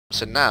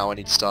So now I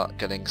need to start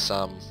getting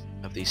some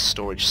of these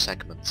storage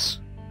segments.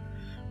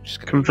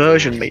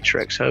 Conversion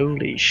matrix,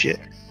 holy shit.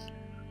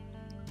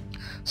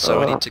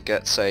 So I need to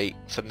get, say,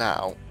 for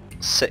now,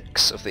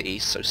 6 of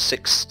these, so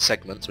 6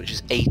 segments, which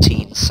is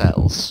 18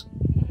 cells.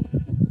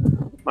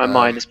 My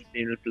mind has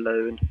been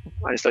blown.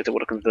 I just looked at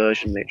what a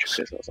conversion matrix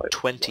is. I was like,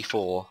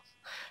 24.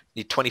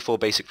 Need 24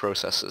 basic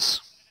processors.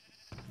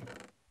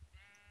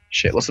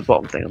 Shit, what's the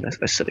bottom thing on this?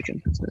 Oh,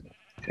 silicon, isn't it?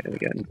 Okay, there we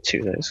go, I need 2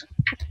 of those.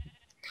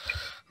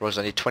 Whereas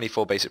I need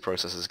 24 basic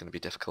processors is going to be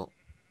difficult.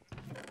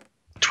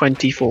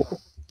 24?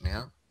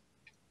 Yeah.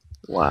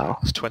 Wow.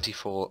 That's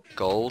 24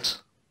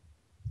 gold.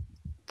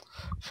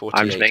 48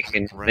 I'm just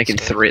making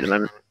 3 at the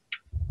moment.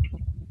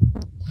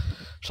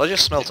 Shall I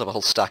just smelt up a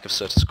whole stack of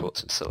Certus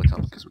quartz in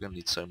silicon? Because we're going to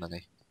need so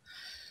many.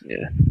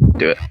 Yeah,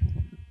 do it.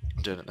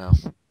 I'm doing it now.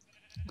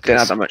 Don't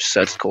have that much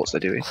Certus quartz though,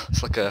 do we?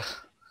 It's like a...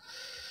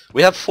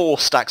 We have 4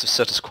 stacks of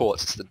Certus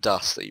quartz. It's the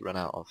dust that you run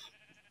out of.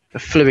 The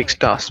Fluix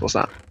dust, what's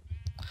that?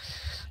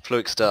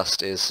 Fluix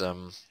dust is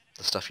the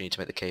stuff you need to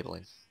make the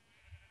cabling.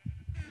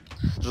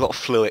 There's a lot of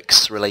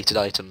Fluix related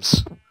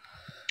items.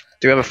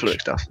 Do we have a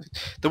Fluix dust?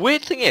 The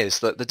weird thing is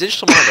that the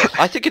digital miner,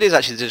 I think it is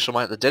actually the digital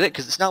miner that did it,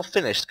 because it's now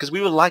finished, because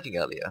we were lagging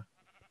earlier.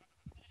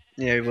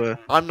 Yeah, we were.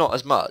 I'm not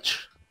as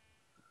much.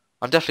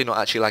 I'm definitely not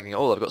actually lagging at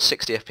all. I've got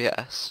 60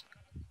 FPS.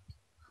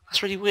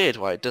 That's really weird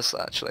why it does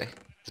that, actually,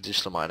 the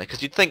digital miner,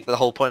 because you'd think the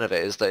whole point of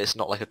it is that it's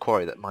not like a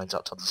quarry that mines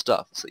out tons of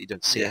stuff, so that you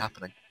don't see it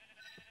happening.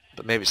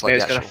 But maybe it's like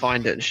maybe it's gonna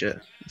find it and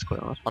shit. It's quite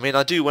hard. I mean,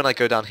 I do when I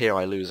go down here,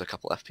 I lose a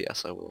couple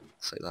FPS. I will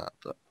say that,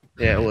 but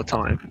yeah, all the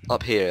time.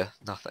 Up here,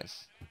 nothing.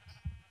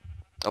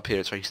 Up here,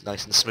 it's very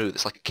nice and smooth.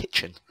 It's like a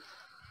kitchen.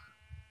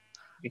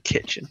 A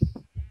kitchen.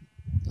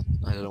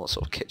 I don't know what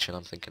sort of kitchen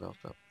I'm thinking of,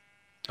 but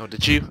oh,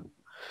 did you?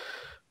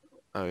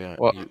 Oh yeah.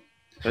 What? You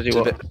Did did you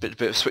a what?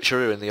 bit of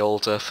switcheroo in the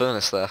old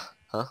furnace there,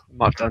 huh?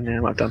 Might have done, yeah,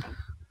 might have done.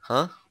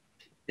 Huh?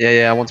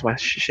 Yeah, I want my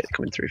shit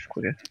coming through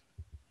quicker.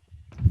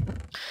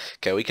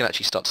 Okay, we can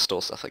actually start to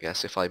store stuff, I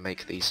guess, if I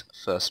make these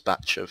first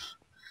batch of...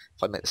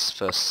 If I make this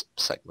first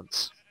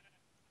segments.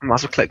 I might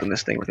as well click on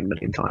this thing like a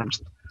million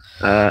times.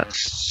 I'm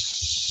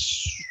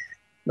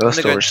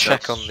gonna go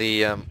check on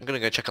the. I'm gonna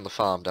go check on the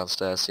farm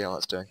downstairs, see how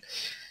that's doing.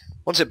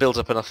 Once it builds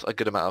up a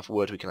good amount of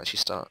wood, we can actually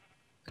start.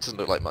 It doesn't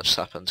look like much has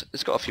happened.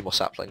 It's got a few more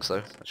saplings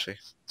though, actually.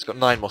 It's got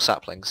 9 more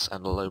saplings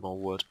and a load more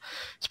wood.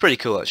 It's pretty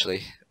cool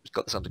actually. We've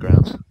got this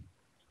underground.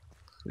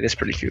 It is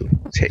pretty cool.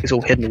 It's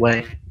all hidden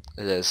away.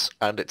 It is,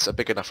 and it's a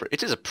big enough.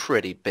 It is a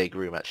pretty big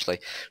room actually.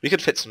 We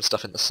could fit some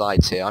stuff in the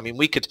sides here. I mean,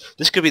 we could.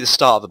 This could be the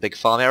start of a big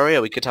farm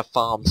area. We could have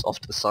farms off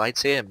to the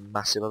sides here, and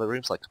massive other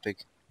rooms, like a big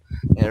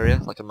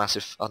area, like a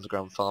massive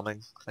underground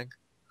farming thing.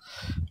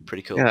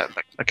 Pretty cool. Yeah,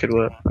 that could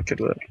work. That could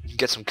work. You can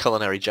get some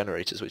culinary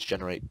generators which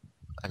generate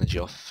energy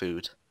off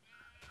food.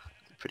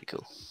 Pretty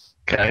cool.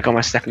 Okay, I got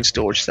my second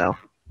storage cell.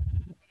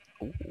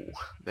 Ooh,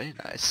 very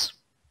nice.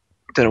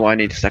 Don't know why I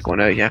need a second one.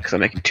 Oh yeah, because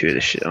I'm making 2 of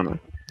this shit, aren't I?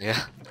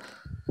 Yeah.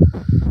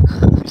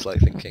 It's like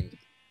thinking,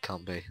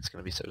 can't be. It's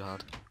gonna be so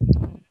hard.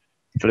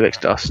 Fluix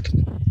dust.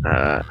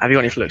 Have you got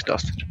any Fluix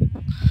dust?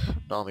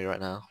 Not on me right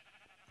now.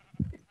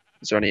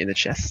 Is there any in the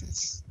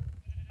chests?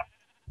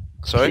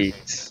 Sorry?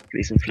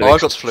 Please some Fluix. Oh,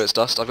 I've got some Fluix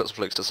dust. I've got some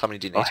Fluix dust. How many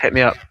do you need? Oh, hit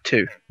me up.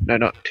 2. No,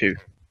 not 2.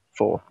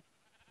 4.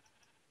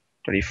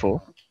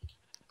 24.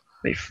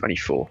 I need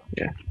 4.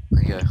 Yeah.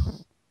 There you go.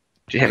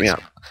 Did you hit me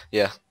up?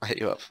 Yeah, I hit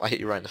you up. I hit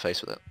you right in the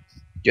face with it.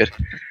 Good.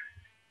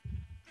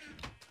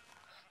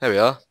 There we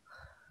are.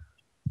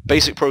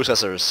 Basic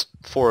processors.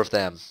 4 of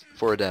them.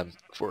 4 of them.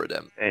 4 of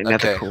them.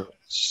 Nether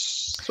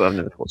quartz. So I have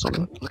nether quartz on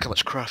them. Look how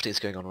much crafting is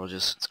going on,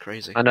 Rogers. It's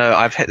crazy. I know.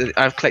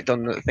 I've clicked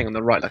on the thing on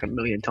the right like a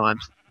million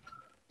times.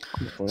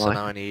 So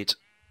now I need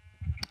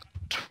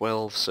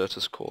 12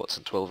 Certus quartz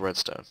and 12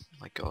 redstone.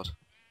 My god.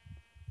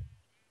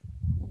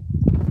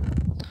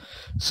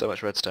 So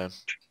much redstone.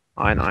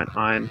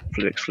 Iron.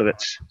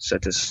 Fluix.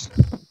 Certus.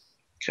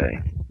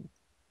 Okay.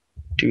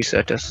 2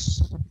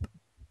 Certus.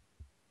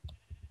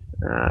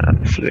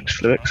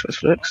 Fluix. Where's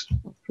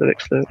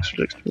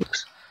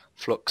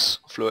Fluix?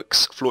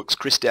 Flux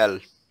crystal.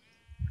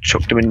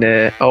 Chucked them in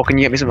there. Oh, can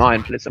you get me some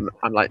iron, please?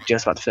 I'm like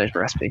just about to finish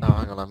my recipe. Oh,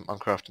 hang on, I'm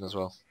crafting as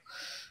well.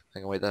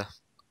 Hang on, wait there.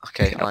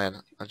 Okay,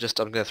 iron. I'm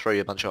gonna throw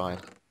you a bunch of iron.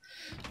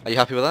 Are you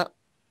happy with that?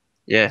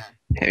 Yeah.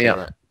 Hit me up.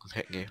 Right. I'm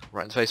hitting you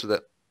right in the face with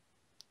it.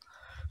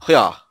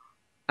 Yeah.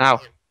 Ow.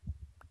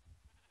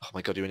 Oh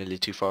my god, you were nearly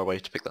too far away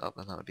to pick that up,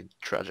 and that would have been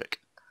tragic.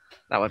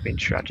 That would have been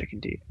tragic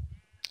indeed.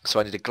 So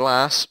I need a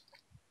glass,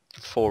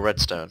 4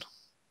 redstone.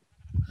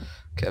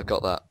 Okay, I've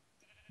got that.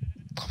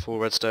 4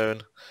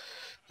 redstone,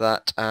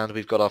 that, and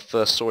we've got our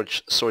first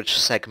storage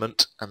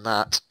segment, and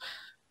that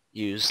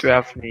used. Do you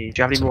have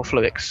any more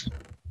Fluix?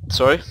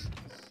 Sorry? Do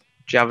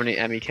you have any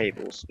ME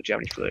cables? Or do you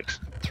have any Fluix?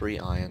 3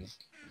 iron,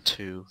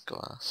 2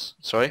 glass.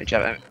 Sorry? Do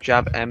you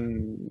have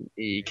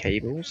ME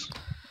cables?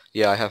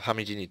 Yeah, I have. How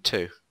many do you need?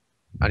 2.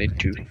 I need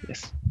 2.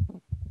 Yes.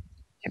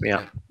 Hit me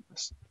up.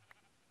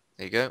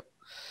 There you go.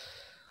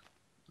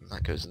 And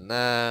that goes in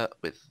there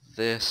with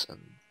this and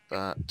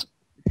that.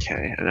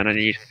 Okay, and then I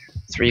need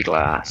 3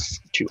 glass,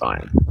 2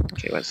 iron.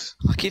 Okay, where's...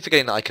 I keep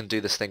forgetting that I can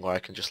do this thing where I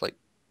can just like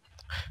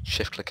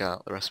shift click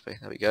out the recipe.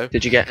 There we go.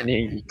 Did you get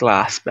any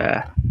glass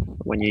spare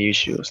when you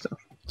use your stuff?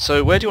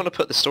 So where do you want to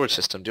put the storage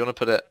system? Do you want to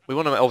put it... We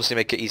want to obviously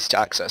make it easy to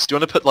access. Do you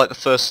want to put like the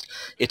first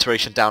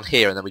iteration down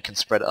here and then we can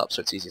spread it up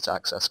so it's easy to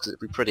access? Because it'd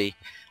be pretty...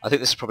 I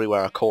think this is probably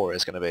where our core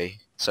is going to be.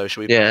 So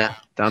should we Yeah,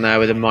 down there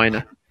with a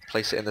miner.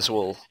 place it in this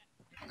wall?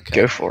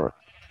 Okay. Go for it.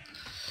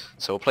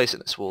 So we'll place it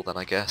in this wall then,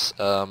 I guess.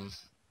 Can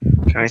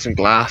I need some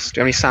glass? Do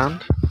you have any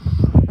sand?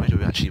 Where do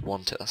we actually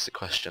want it? That's the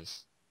question.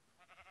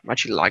 I'm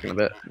actually lagging a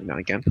bit now and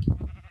again.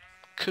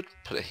 Could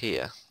put it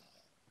here.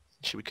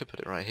 Actually, we could put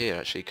it right here,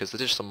 actually, because the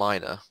digital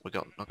miner, we're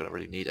not going to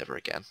really need ever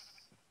again.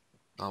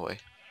 Are we?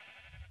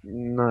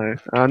 No,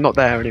 not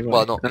there anyway.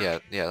 Well, not... Yeah,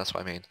 that's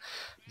what I mean.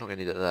 Not going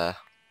to need it there.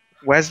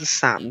 Where's the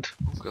sand?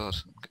 Oh god,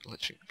 I'm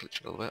glitching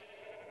a little bit.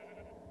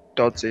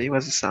 Dodgy,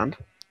 where's the sand?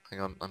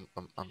 Hang on, I'm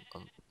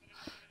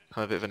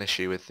having a bit of an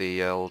issue with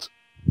the old...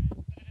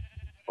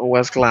 Oh,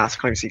 where's glass?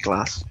 Can't even see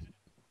glass.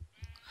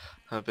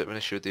 I have a bit of an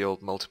issue with the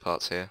old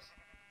multi-parts here.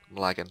 I'm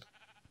lagging.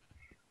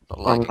 Not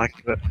I'm lagging,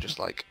 lagging a bit. just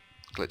like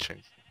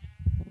glitching.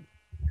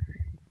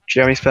 Do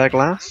you have any spare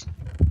glass?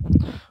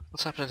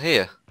 What's happening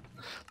here?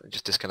 Let me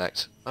just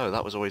disconnect. Oh,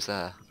 that was always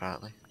there,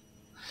 apparently.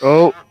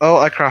 Oh,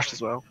 I crashed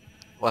as well.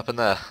 What happened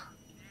there?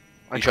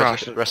 I You tried to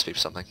crashed. look at the recipe for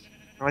something.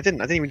 No, I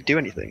didn't even do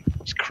anything.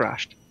 I just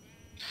crashed.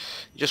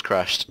 You just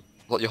crashed.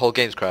 What, your whole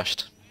game's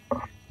crashed?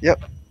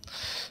 Yep.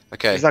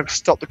 Okay. Does that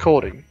stop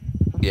recording?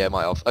 Yeah, it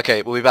might have.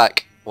 Okay, we'll be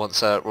back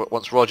once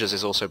once Rogers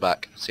is also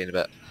back. See you in a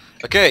bit.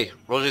 Okay,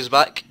 Rogers is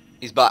back.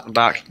 He's back. I'm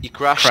back. He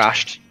crashed.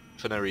 Crashed.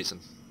 For no reason.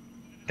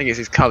 I think it's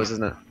his covers,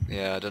 isn't it?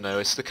 Yeah, I don't know.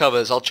 It's the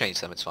covers. I'll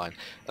change them. It's fine.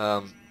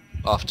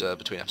 After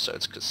between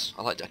episodes, because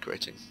I like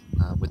decorating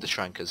with the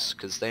shrankers,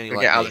 because they only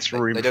like Get out me. of this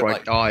room they don't before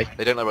like. I die.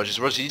 They don't like Rogers.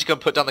 Rogers, you need to go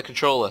and put down the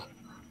controller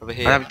over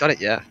here. I haven't done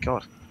it yet.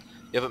 God,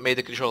 You haven't made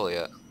the controller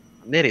yet.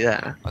 I'm nearly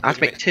there. I I have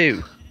to thought make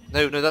 2.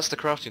 No, that's the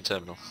crafting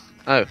terminal.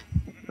 Oh,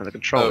 and the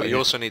controller. Oh, you yeah.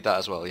 also need that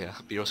as well. Yeah,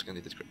 but you're also gonna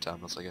need the script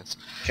terminals, I guess.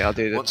 Okay, I'll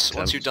do the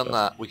Once you've done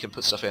that, we can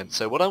put stuff in.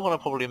 So what I want to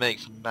probably make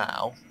for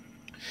now,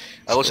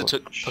 I also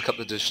pick up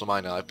the digital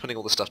miner. I'm putting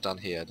all the stuff down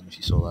here. I don't know if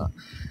you saw that.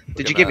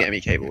 Did you give me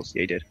any cables?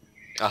 Yeah, you did.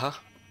 Uh-huh.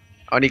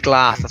 I need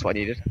glass. That's what I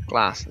needed.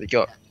 Glass. Have you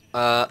got?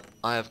 I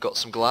have got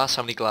some glass.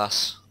 How many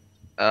glass?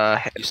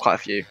 Quite a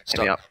few. Hit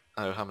me up.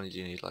 Oh, how many do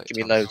you need? Like Give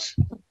me tons?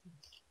 loads.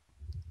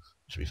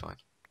 Should be fine.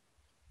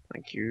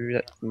 Thank you.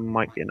 That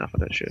might be enough. I'm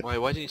not sure. Why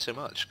do you need so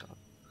much? God.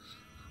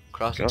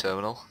 Crafting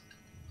terminal.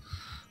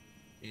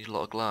 You need a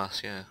lot of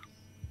glass, yeah.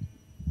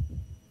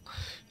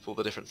 For all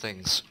the different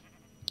things.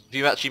 Have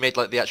you actually made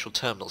like the actual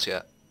terminals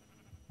yet?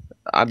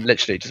 I'm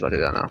literally just about to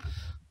do that now.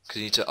 Because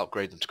you need to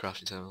upgrade them to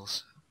crafting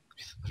terminals.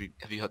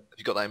 Have you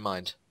got that in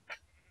mind?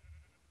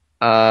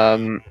 I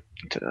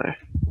don't know.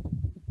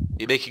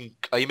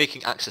 Are you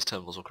making access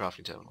terminals or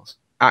crafting terminals?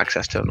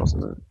 Access terminals,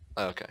 isn't it?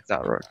 Oh, okay. Is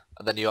that right?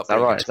 And then you upgrade.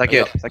 Is that right? Is that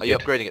good? Are you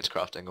upgrading it to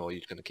crafting, or are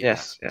you going to keep?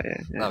 Yes. That?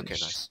 Yeah. Okay,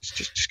 nice.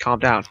 Just calm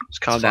down.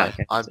 Just calm It's down.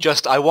 fine.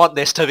 Okay. I want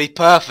this to be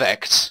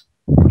perfect.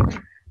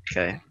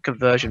 Okay.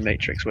 Conversion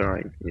matrix. Where are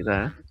you? You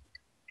there?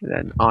 And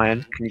then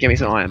iron. Can you give me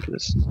some iron,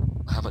 please?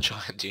 How much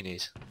iron do you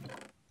need?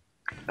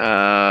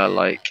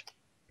 Like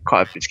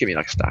quite. Just give me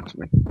like a stack or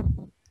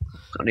something.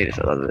 I need it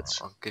for other bits.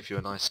 I'll give you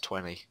a nice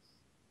 20.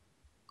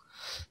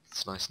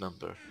 It's a nice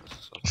number.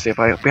 See if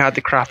we had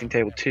the crafting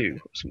table 2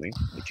 or something,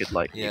 we could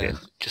like read Yeah, it.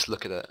 just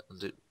look at it and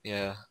do.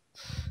 Yeah.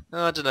 No,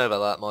 I don't know about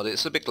that mod.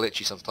 It's a bit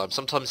glitchy sometimes.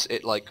 Sometimes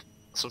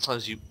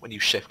when you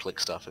shift click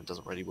stuff, it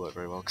doesn't really work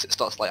very well because it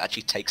starts like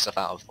actually take stuff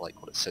out of like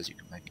what it says you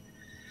can make.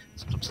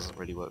 Sometimes it doesn't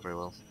really work very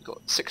well. We've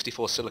got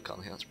 64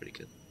 silicon here. That's pretty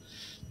good.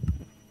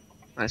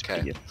 That's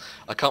pretty good.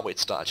 I can't wait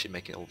to start actually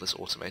making all this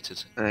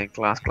automated.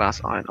 Glass,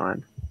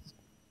 iron.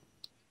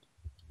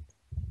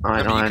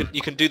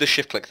 You can do the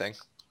shift click thing.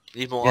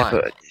 Need more Yeah, iron.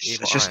 but Need it's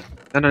more just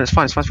iron. no, it's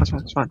fine. It's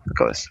fine. I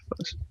got this.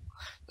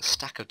 A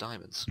stack of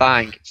diamonds.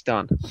 Bang, it's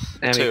done.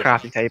 Enemy 2.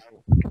 crafting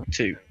table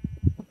 2. Okay,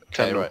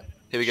 Terminal. right.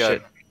 Here we go.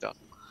 Shit, done.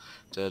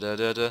 Da, da,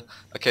 da, da.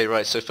 Okay,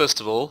 right. So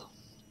first of all,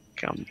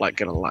 Okay, I'm like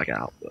gonna lag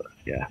out, but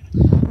yeah.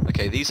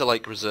 okay, these are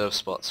like reserve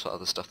spots for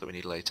other stuff that we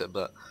need later.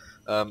 But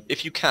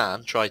if you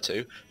can, try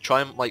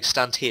and like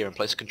stand here and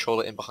place a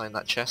controller in behind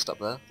that chest up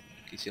there.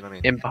 Can you see what I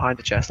mean? In behind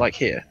the chest, like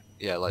here.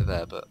 Yeah, like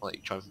there, but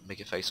like try and make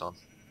it face on.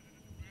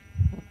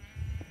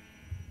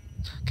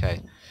 Okay.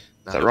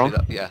 Now Is that wrong?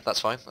 yeah, that's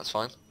fine. That's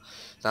fine.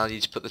 Now you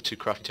need to put the 2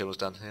 crafting tables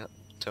down here.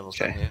 Down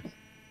here.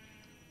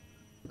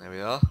 There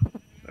we are.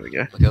 There we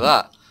go. Look at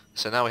that.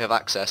 So now we have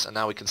access, and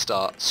now we can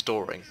start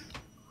storing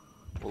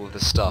all of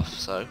this stuff.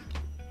 So,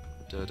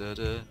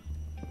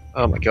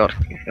 Oh my god.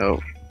 No.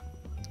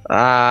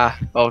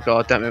 Oh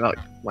god, don't make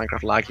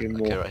Minecraft lag even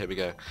more. Okay, right, here we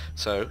go.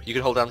 So you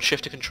can hold down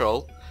Shift to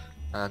Control,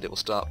 and it will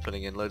start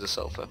putting in loads of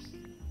sulfur.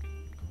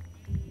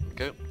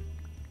 Go.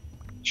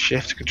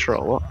 Shift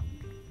control, what?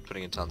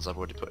 Putting in tons. I've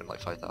already put in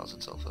like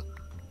 5,000 sulfur.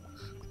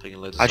 Putting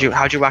in loads of How'd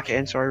sulfur. you whack it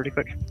in, sorry, really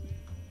quick?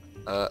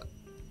 How'd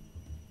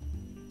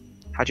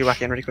you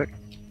whack it in really quick?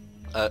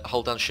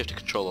 Hold down Shift to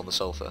Control on the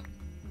sulfur,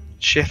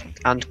 Shift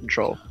and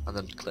control. and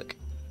then click.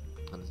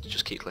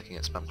 just keep clicking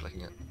it, spam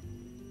clicking it.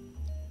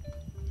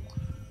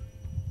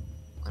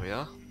 There we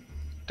are.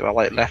 Do I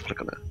like left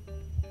click on it?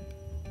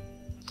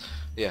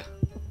 Yeah.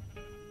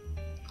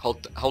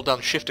 Hold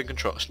down shift and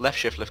control, left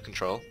shift, left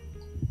control,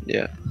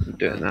 Yeah, I'm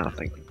doing it now, I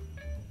think.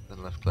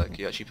 then left click.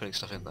 You're actually putting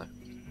stuff in though.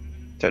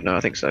 Don't know, I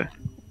think so.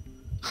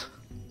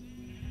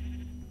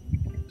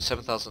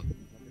 7,000.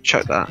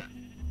 Check that.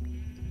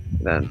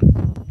 Then.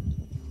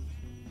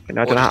 Okay,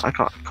 no, I Or don't know. just- I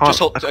can't. Just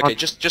hold. I can't, Okay,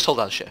 just hold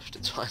down shift.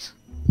 It's fine.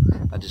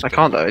 And just I go.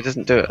 can't though. It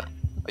doesn't do it.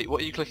 Wait,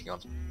 what are you clicking on?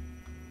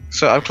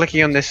 So I'm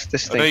clicking on this Oh,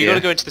 thing no, you here.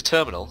 gotta go into the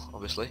terminal,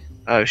 obviously.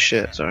 Oh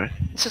shit! Sorry.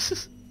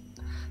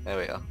 There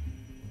we are.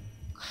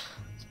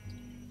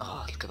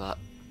 Oh, look at that.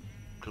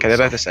 Okay, they're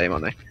both the same,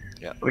 aren't they?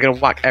 Yeah. We're gonna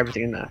whack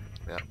everything in there.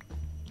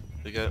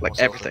 We go. Like what's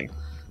that? everything.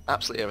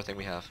 Absolutely everything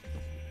we have.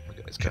 Look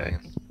at this Okay.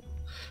 going in.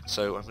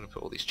 So I'm gonna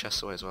put all these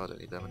chests away as well. I don't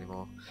need them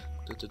anymore.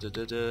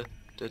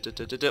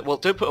 Well,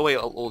 don't put away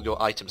all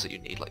your items that you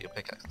need, like your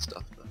pickaxe and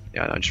stuff. But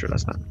Yeah, I just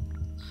realised that.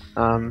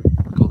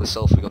 look all this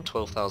sulfur. We got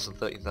 12,000,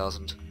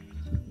 13,000,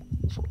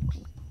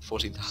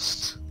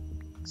 14,000.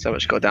 So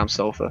much goddamn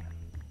sulfur.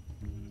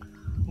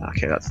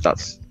 Okay,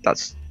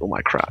 that's all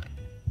my crap.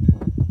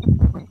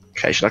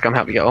 Okay, should I come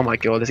help you get? Oh my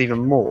god, there's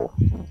even more.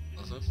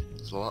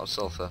 There's a lot of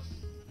sulfur.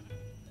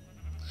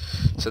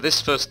 So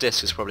this first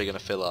disc is probably going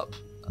to fill up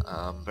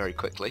very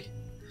quickly.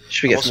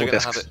 Should we I'm get also some more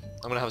going to have discs? it.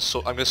 I'm going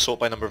to sort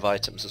by number of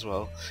items as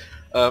well.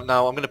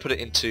 Now I'm going to put it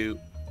into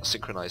a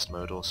synchronized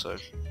mode also.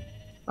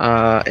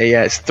 Yeah,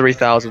 it's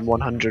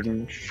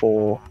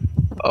 3,104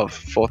 of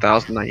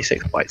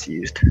 4,096 bytes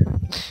used.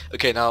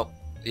 Okay, now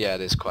yeah,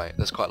 there's quite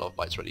a lot of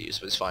bytes already used,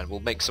 but it's fine.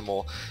 We'll make some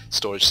more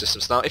storage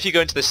systems. Now, if you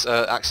go into this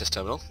access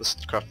terminal, this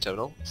crafting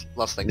terminal,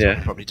 last thing Yeah.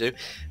 to probably do,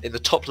 in the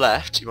top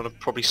left, you want to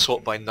probably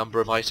sort by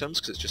number of items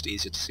because it's just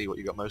easier to see what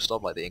you got most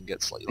of, like the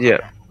ingots, like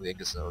Yeah. the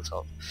ingots are at the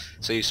top.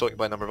 So you sort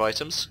by number of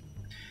items.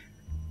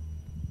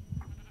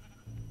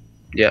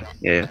 Yeah.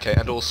 Okay,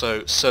 and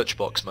also search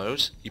box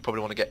mode. You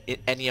probably want to get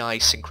NEI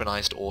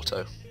synchronized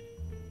auto.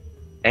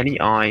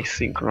 NEI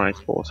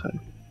synchronized auto.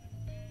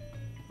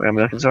 Where am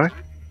I looking? Sorry.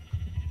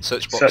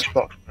 Search box. Search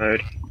box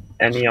mode.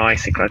 NEI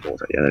synchronized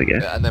auto. Yeah, there we go.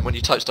 Yeah, and then when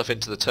you type stuff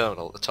into the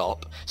terminal at the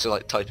top, so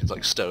like type in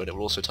like stone, it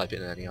will also type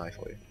in an NEI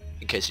for you,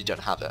 in case you don't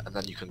have it, and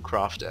then you can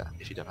craft it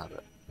if you don't have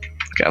it.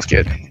 Okay, that's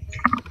good.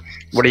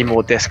 We need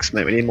more discs,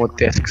 mate. We need more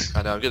discs.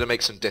 I know, I'm going to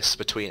make some discs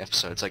between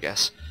episodes, I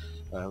guess.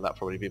 That'll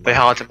probably be They're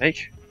hard to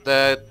make.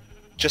 They're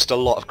just a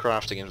lot of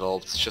crafting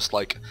involved. It's just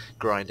like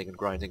grinding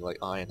like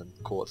iron and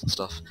quartz and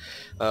stuff.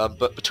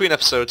 But between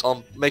episodes,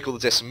 I'll make all the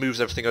discs and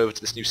move everything over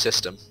to this new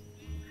system.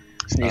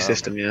 It's a new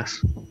system,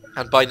 yes.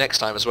 And by next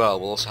time as well,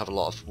 we'll also have a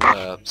lot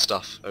of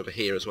stuff over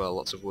here as well.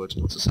 Lots of wood,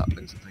 lots of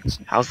saplings and things.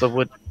 How's the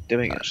wood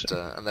doing, actually?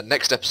 And then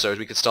next episode,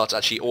 we can start to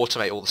actually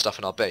automate all the stuff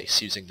in our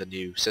base using the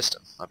new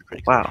system. That'd be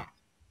pretty cool. Wow.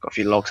 Got a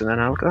few logs in there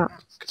now, look at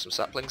that. Get some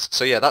saplings.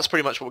 So yeah, that's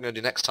pretty much what we're going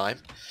to do next time,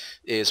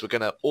 is we're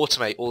going to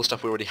automate all the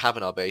stuff we already have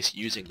in our base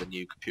using the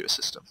new computer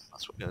system.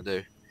 That's what we're going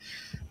to do.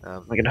 We're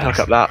going to hook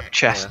up that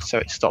chest Yeah. so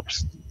it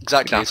stops.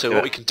 Exactly, Down so to what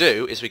it. we can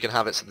do is we can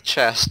have it so the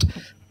chest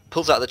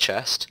pulls out of the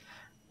chest,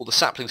 all the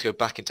saplings go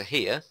back into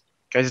here,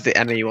 Goes to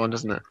the ME one,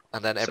 doesn't it?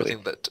 and then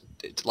everything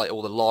like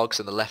all the logs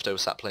and the leftover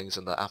saplings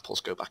and the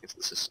apples go back into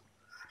the system.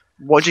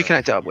 What do you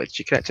connect it up with?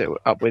 Do you connect it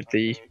up with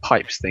the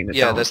pipes thing? That's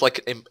Yeah, down?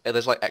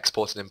 there's like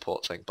export and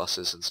import thing,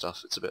 buses and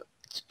stuff.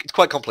 It's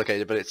quite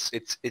complicated, but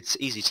it's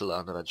easy to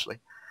learn eventually.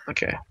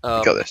 Okay, Um,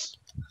 you got this.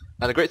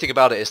 And the great thing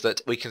about it is that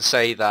we can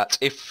say that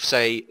if,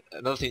 say,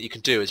 another thing that you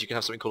can do is you can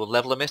have something called a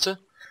level emitter,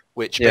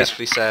 which Yeah.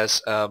 basically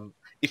says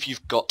if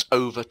you've got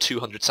over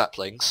 200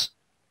 saplings,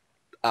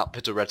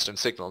 output a redstone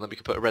signal, and then we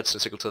can put a redstone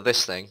signal to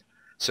this thing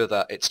so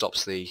that it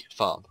stops the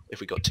farm if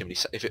we got too many,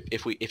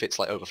 if it's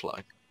like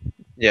overflowing.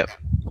 Yep.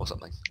 Or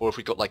something. Or if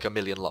we got like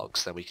 1,000,000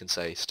 logs, then we can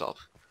say stop.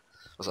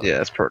 Or something. Yeah,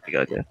 that's probably a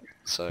good idea.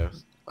 So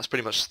that's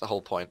pretty much the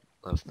whole point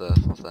of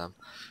them.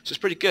 So it's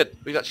pretty good.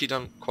 We've actually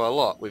done quite a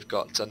lot. We've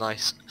got a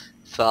nice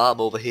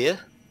farm over here,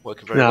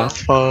 working very well.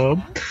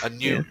 farm. A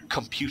new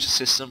computer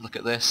system. Look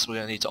at this. We're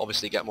going to need to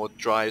obviously get more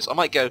drives. I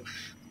might go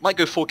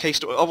 4K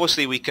storage.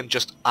 Obviously, we can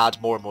just add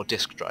more and more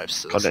disk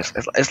drives to God, this.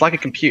 it's like a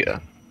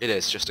computer. It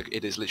is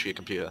literally a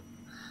computer.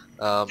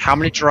 How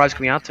many drives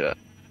can we add to it?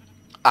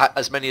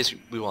 As many as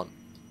we want.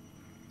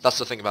 That's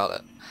the thing about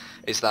it.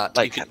 Is that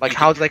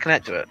How do they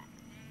connect to it?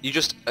 you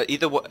just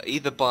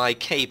either by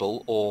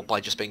cable or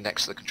by just being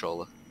next to the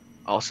controller.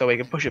 Oh, so we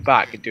can push it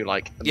back and do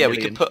like a Yeah, we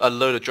million can put a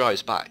load of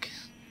drives back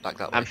that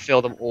way. and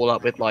fill them all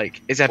up with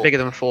like. Is that bigger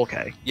than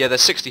 4K? Yeah, they're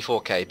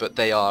 64K, but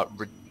they are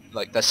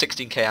they're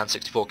 16K and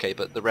 64K,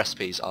 but the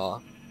recipes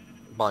are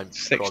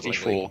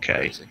mind-bogglingly 64K.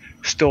 crazy.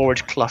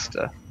 Storage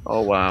cluster.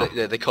 Oh wow.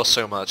 They cost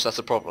so much. That's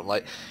the problem.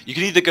 Like you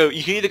can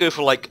either go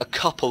for like a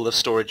couple of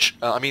storage.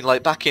 I mean,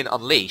 like back in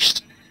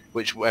Unleashed,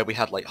 where we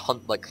had like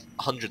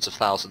hundreds of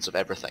thousands of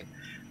everything.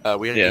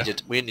 We only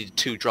needed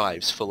 2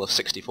 drives full of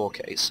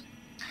 64Ks,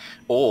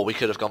 or we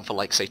could have gone for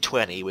like say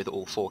 20 with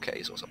all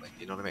 4Ks or something.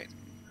 You know what I mean?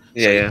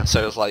 Yeah.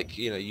 So it's like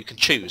you can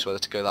choose whether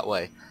to go that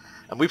way,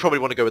 and we probably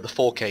want to go with the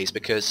 4Ks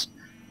because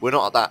we're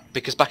not at that,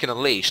 because back in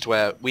Unleashed,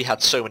 where we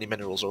had so many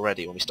minerals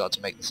already when we started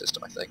to make the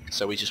system, I think,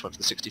 so we just went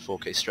for the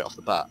 64k straight off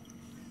the bat.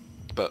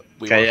 But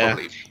we will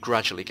probably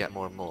gradually get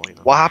more and more, you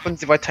know. What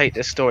happens if I take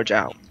this storage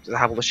out? Does it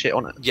have all the shit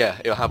on it? Yeah,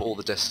 it'll have all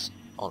the disks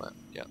on it.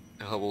 Yeah,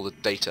 it'll have all the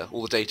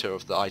data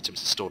of the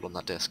items stored on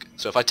that disk.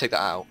 So if I take that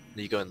out,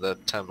 and you go in the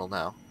terminal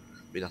now,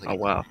 there'll be nothing. Oh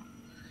wow.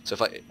 So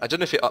if I don't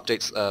know if it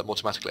updates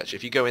automatically actually.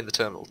 If you go in the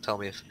terminal, tell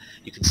me if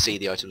you can see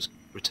the items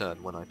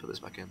return when I put this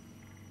back in.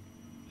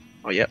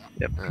 Oh yep.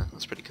 Yeah,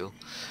 that's pretty cool.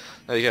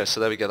 There you go.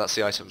 So there we go. That's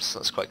the items.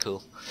 That's quite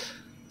cool.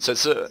 So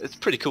it's a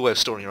pretty cool way of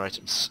storing your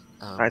items.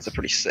 That's a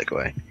pretty sick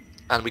way.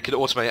 And we could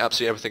automate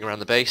absolutely everything around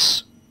the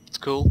base. It's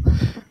cool.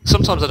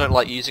 Sometimes I don't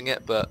like using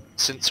it, but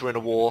since we're in a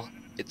war,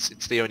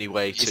 it's the only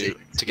way to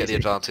get the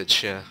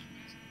advantage. Yeah.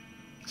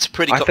 It's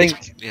pretty. I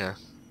think yeah.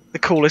 The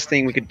coolest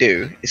thing we could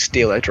do is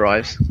steal their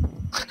drives.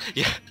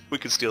 Yeah, we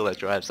could steal their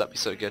drives. That'd be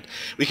so good.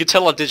 We could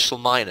tell our digital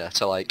miner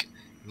to like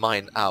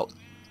mine out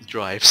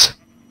drives.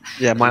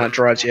 Yeah, mine out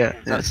drives. Yeah.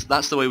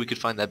 That's the way we could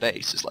find their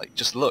base. Is like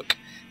just look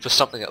for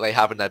something that they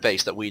have in their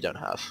base that we don't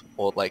have,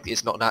 or like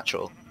it's not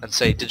natural, and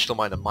say digital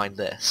miner mine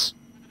this.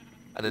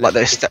 And then like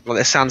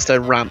their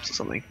sandstone ramps or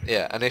something.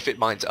 Yeah, and if it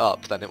mines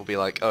up, then it will be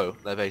like, oh,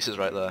 their base is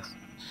right there.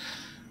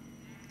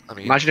 I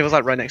mean, imagine if it was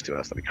like right next to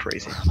us. That'd be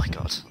crazy. Oh my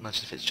god!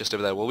 Imagine if it's just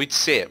over there. Well, we'd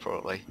see it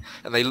probably,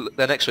 and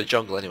they're next to a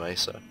jungle anyway,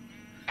 so.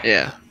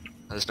 Yeah.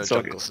 And there's no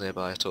jungles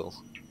nearby at all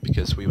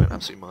because we went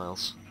absolute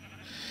miles.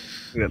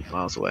 We went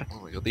miles away. Oh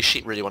my god! These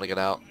sheep really want to get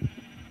out.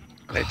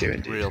 They do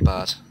indeed. Real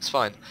bad. It's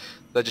fine.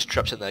 They're just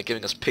trapped in there,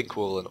 giving us pink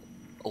wool and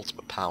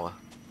ultimate power.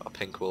 A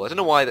pink wool. I don't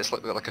know why that's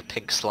like a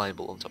pink slime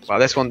ball on top of it. Wow,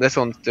 this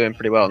one's doing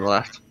pretty well on the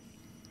left.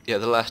 Yeah,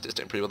 the left is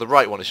doing pretty well. The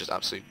right one is just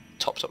absolutely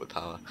topped up with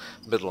power.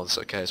 The middle one's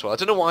okay as well. I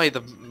don't know why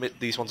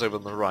these ones over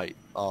on the right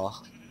are.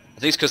 I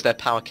think it's because their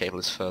power cable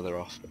is further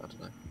off. But I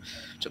don't know.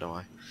 Don't know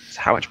why. So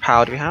how much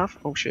power do we have?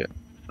 Oh shit.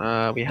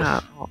 We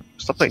have. Oh,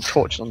 stop putting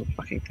torches on the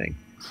fucking thing.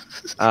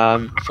 8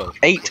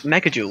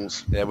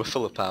 megajoules. Yeah, we're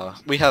full of power.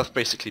 We have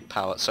basically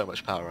so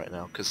much power right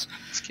now because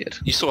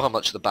you saw how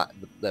much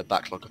their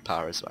backlog of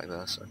power is right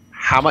there. So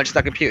how much does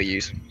that computer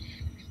use?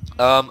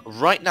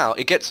 Right now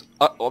it gets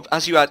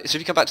as you add. So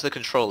if you come back to the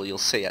controller, you'll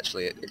see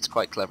actually it's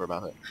quite clever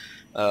about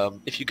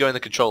it. If you go in the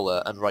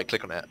controller and right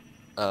click on it,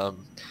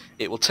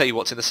 it will tell you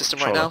what's in the system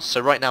right now.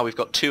 So right now we've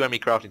got 2 ME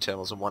crafting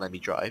terminals and 1 ME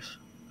drive.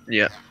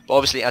 Yeah. But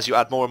obviously as you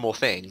add more and more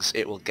things,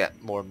 it will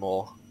get more and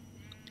more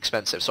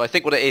expensive. So I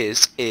think what it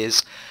is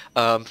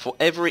for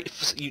every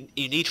you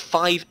need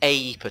 5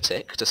 AE per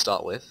tick to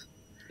start with.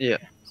 Yeah.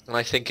 And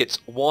I think it's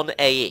 1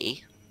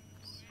 AE.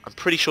 I'm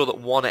pretty sure that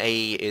 1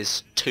 AE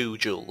is 2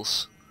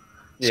 joules.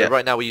 So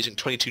right now we're using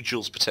 22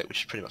 joules per tick,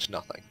 which is pretty much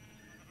nothing.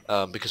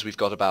 Because we've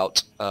got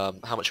about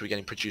how much are we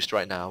getting produced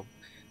right now?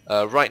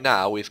 Right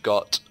now we've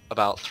got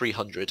about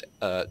 300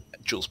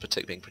 joules per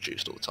tick being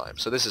produced all the time.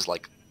 So this is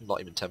like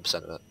not even 10%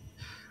 of it.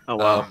 Oh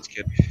wow, that's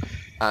good.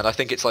 And I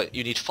think it's like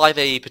you need 5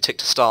 AE per tick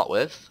to start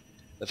with.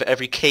 And for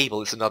every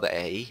cable it's another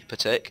AE per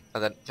tick,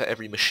 and then for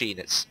every machine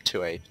it's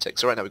 2 AE per tick.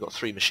 So right now we've got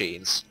 3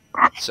 machines,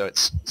 so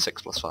it's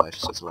 6 plus 5,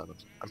 so it's 11.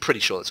 I'm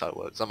pretty sure that's how it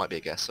works. That might be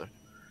a guess though.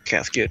 Okay,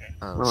 that's good.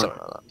 Sorry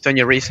about that. You've done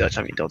your research,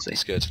 haven't you, Dodsy?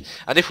 It's good.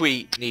 And if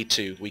we need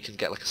to, we can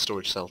get like a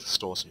storage cell to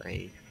store some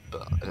AE.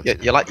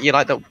 But you like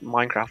the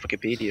Minecraft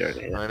Wikipedia over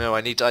here. I know.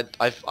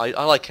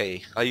 I like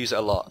AE. I use it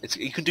a lot.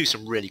 You can do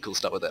some really cool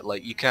stuff with it.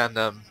 Like you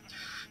can.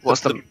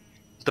 What's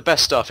the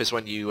best stuff is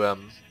when you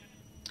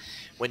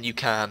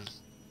can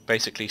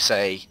basically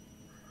say,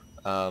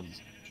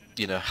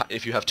 you know,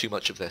 if you have too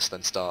much of this,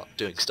 then start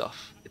doing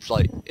stuff. It's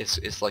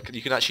like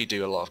you can actually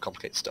do a lot of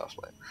complicated stuff,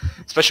 like,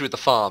 especially with the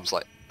farms.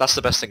 Like that's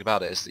the best thing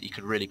about it is that you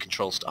can really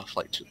control stuff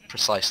like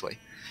precisely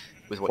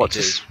with what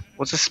you do.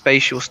 What's a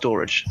spatial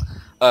storage?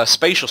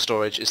 Spatial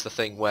storage is the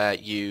thing where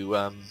you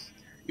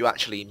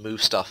actually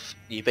move stuff.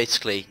 You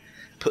basically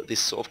put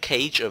this sort of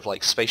cage of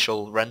like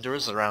spatial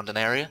renderers around an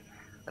area,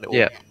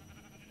 and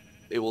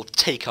it will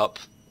take up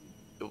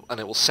and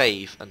it will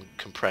save and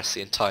compress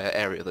the entire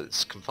area that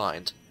it's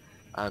confined.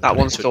 And that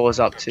one stores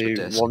up to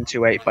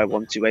 128 by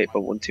 128 by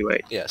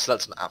 128. Yeah, so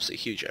that's an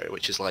absolutely huge area,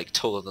 which is like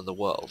taller than the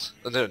world.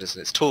 No, it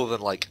isn't. It's taller than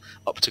like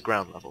up to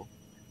ground level.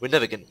 You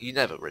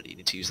never really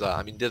need to use that.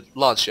 I mean, the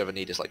largest you ever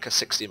need is like a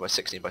 16 by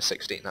 16 by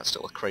 16. That's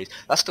still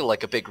That's still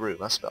like a big room.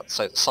 That's about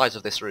so the size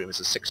of this room is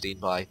a 16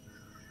 by.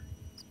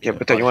 Yeah,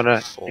 but don't you want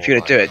to? If you're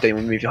gonna do it, don't you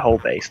want to move your whole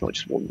base, not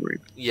just one room?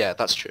 Yeah,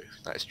 that's true.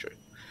 That is true.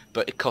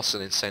 But it costs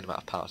an insane amount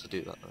of power to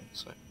do that, though.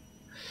 So,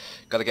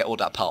 gotta get all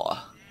that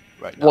power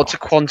right now. What's a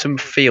quantum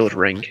field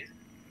ring?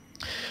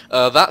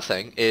 That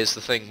thing is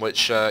the thing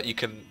which you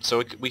can.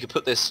 So we can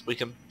put this. We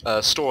can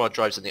store our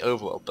drives in the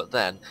overworld, but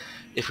then,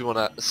 if we want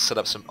to set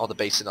up some other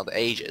base in other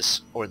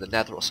ages or in the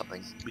Nether or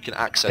something, we can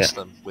access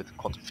them with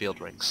quantum field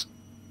rings.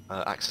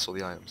 Access all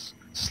the items.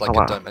 It's like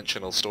a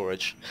dimensional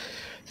storage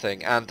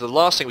thing. And the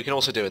last thing we can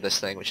also do with this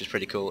thing, which is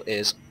pretty cool,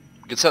 is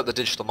we can set up the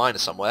digital miner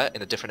somewhere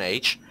in a different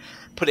age,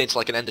 put it into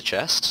like an ender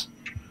chest.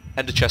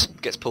 Ender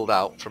chest gets pulled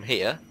out from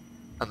here,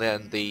 and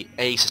then the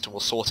A system will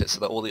sort it so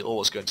that all the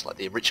ores go into like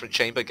the enrichment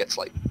chamber, gets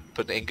like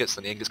put in ingots,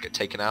 then the ingots get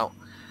taken out,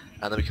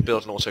 and then we can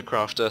build an auto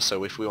crafter.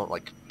 So if we want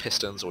like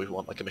pistons or we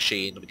want like a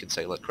machine, we can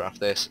say let's craft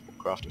this, it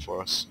will craft it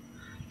for us,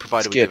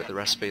 provided we give it the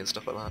recipe and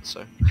stuff like that.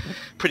 So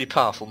pretty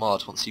powerful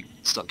mod once you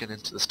start getting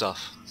into the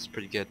stuff. It's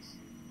pretty good.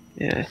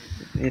 Yeah.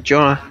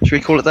 Should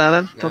we call it there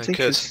then?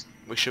 Yeah,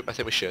 we should. I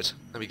think we should.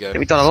 There we go.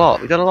 We've done a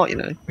lot. We've done a lot, you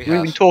know. We've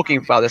have. been talking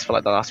about this for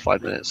like the last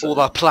 5 minutes. All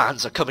our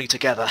plans are coming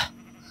together.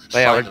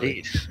 They are Finally,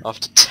 indeed.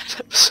 after 10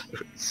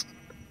 episodes.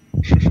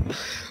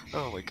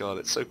 Oh my god,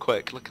 it's so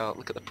quick. Look at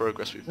the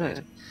progress we've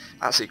made.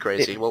 Absolutely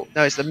crazy. Well,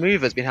 no, it's the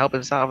movers been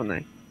helping us out, haven't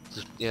they?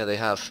 yeah, they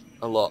have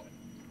a lot.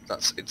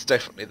 It's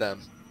definitely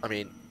them. I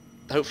mean,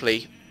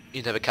 hopefully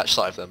you never catch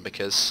sight of them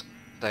because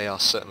they are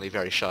certainly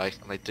very shy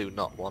and they do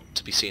not want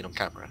to be seen on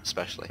camera,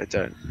 especially. They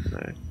don't.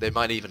 No. They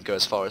might even go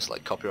as far as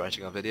like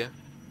copywriting our video.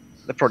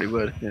 They probably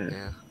would. Yeah.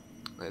 Yeah.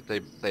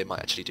 They might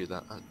actually do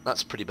that.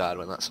 That's pretty bad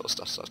when that sort of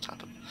stuff starts to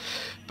happen.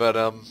 But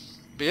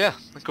yeah,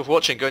 thank you for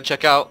watching. Go and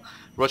check out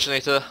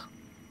Roginator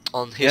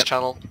on his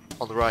channel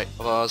on the right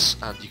of ours,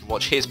 and you can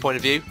watch his point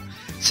of view,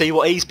 see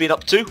what he's been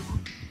up to.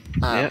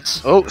 And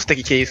Oh,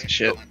 sticky keys.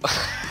 Shit.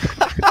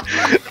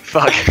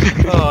 Fuck.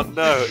 Oh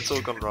no, it's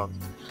all gone wrong.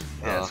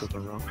 Yeah, it's all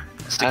gone wrong.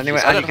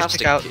 Anyway, and you can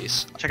check out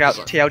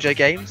TLJ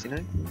Games, you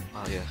know.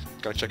 Oh yeah,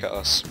 go and check out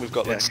us. We've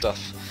got like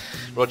stuff.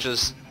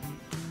 Rogers,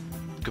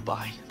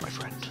 goodbye, my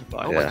friend.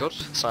 Bye, my god,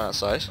 sign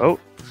outside. Oh.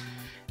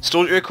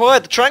 Storage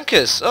required, the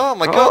Trankers! Oh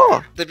my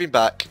god, they've been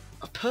back.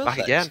 Oh, perfect.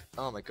 Back again.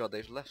 Oh my god,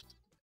 they've left.